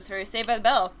lows for Saved by the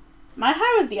Bell? My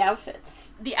high was the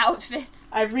outfits. The outfits.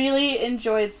 I really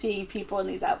enjoyed seeing people in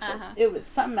these outfits. Uh-huh. It was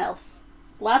something else.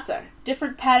 Lots of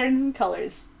different patterns and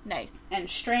colors. Nice. And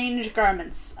strange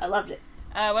garments. I loved it.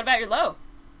 What about your low?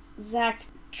 Zack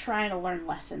trying to learn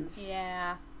lessons.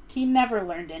 Yeah. He never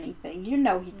learned anything. You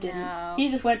know he didn't. No. He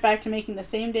just went back to making the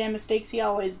same damn mistakes he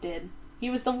always did. He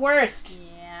was the worst.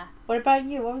 Yeah. What about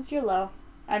you? What was your low?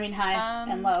 I mean high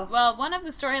and low. Well, one of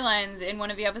the storylines in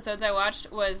one of the episodes I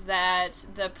watched was that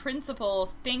the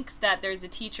principal thinks that there's a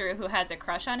teacher who has a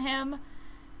crush on him,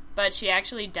 but she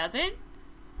actually doesn't.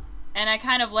 And I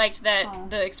kind of liked that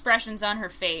the expressions on her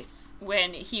face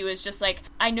when he was just like,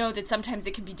 I know that sometimes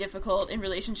it can be difficult in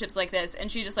relationships like this,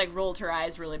 and she just like rolled her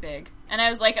eyes really big. And I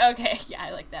was like, okay, yeah,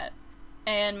 I like that.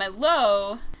 And my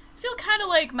low, I feel kind of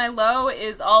like my low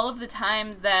is all of the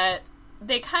times that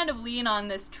they kind of lean on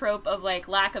this trope of like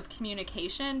lack of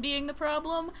communication being the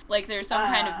problem. Like there's some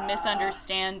kind of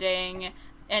misunderstanding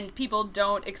and people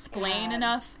don't explain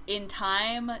enough in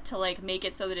time to, like, make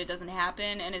it so that it doesn't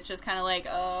happen, and it's just kind of like,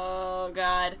 oh,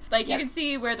 God. Like, you can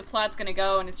see where the plot's gonna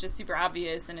go, and it's just super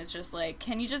obvious, and it's just like,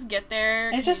 can you just get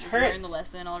there? It just hurts. Learn the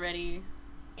lesson already?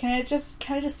 Can I just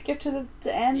skip to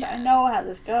the end? Yeah. I know how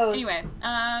this goes. Anyway,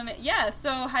 yeah,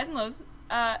 so highs and lows.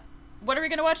 What are we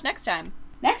gonna watch next time?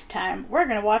 Next time, we're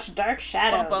gonna watch Dark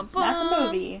Shadows. Bum, bum, bum. Not the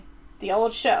movie, the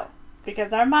old show.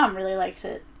 Because our mom really likes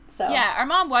it. So. Yeah, our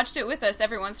mom watched it with us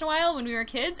every once in a while when we were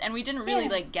kids, and we didn't really,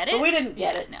 get it. But we didn't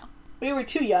get it. No. We were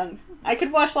too young. I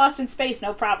could watch Lost in Space,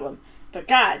 no problem. But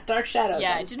God, Dark Shadows,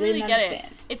 yeah, I I just didn't really get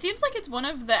understand. it. It seems like it's one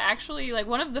of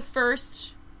the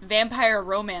first vampire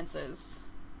romances.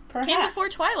 Perhaps. Came before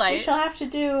Twilight. We shall have to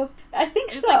do... I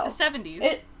think it so. was like the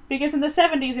 70s. Because in the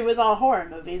 70s it was all horror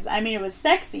movies. I mean, it was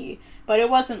sexy, but it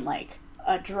wasn't like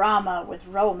a drama with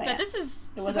romance. But this is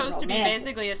supposed to be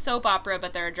basically a soap opera,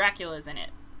 but there are Draculas in it.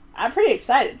 I'm pretty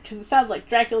excited, because it sounds like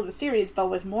Dracula the series, but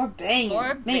with more banging.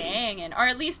 More banging, or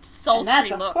at least sultry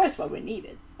looks. And that's, looks. of course, what we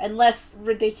needed. And less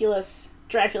ridiculous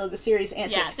Dracula the series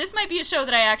antics. Yeah, this might be a show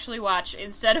that I actually watch,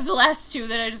 instead of the last two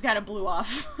that I just kind of blew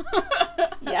off.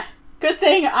 Yeah. Good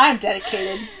thing I'm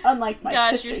dedicated, unlike my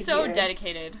sister Gosh, you're so here.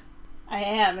 dedicated. I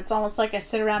am. It's almost like I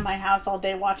sit around my house all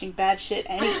day watching bad shit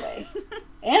anyway.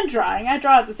 And drawing. I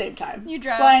draw at the same time. You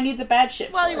draw. That's why I need the bad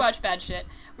shit While for. you watch bad shit.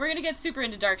 We're gonna get super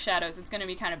into Dark Shadows. It's gonna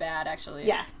be kind of bad, actually.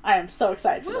 Yeah, I am so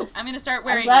excited for this. I'm gonna start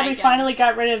wearing I'm glad we nightgowns. finally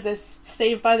got rid of this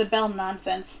Saved by the Bell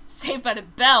nonsense. Saved by the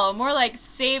Bell. More like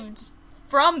saved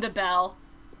from the bell.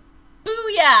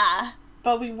 Booyah!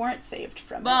 But we weren't saved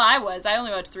from Well, it. I was. I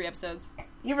only watched 3 episodes.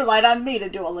 You relied on me to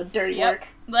do all the dirty work.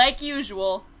 Like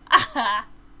usual.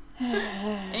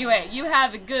 Anyway, you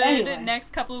have a good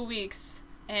next couple of weeks.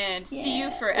 And see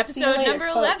you for we'll see episode you later, number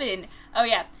folks. 11. Oh,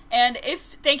 yeah. And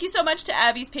thank you so much to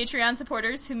Abby's Patreon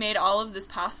supporters who made all of this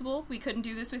possible. We couldn't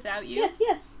do this without you.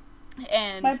 Yes.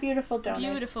 And My beautiful donors.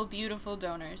 beautiful, beautiful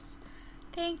donors.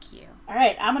 Thank you.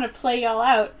 Alright, I'm gonna play y'all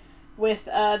out with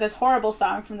this horrible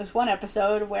song from this one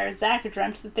episode where Zack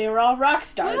dreamt that they were all rock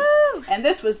stars. Woo! And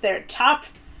this was their top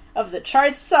of the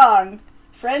charts song,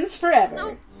 Friends Forever.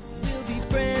 Nope.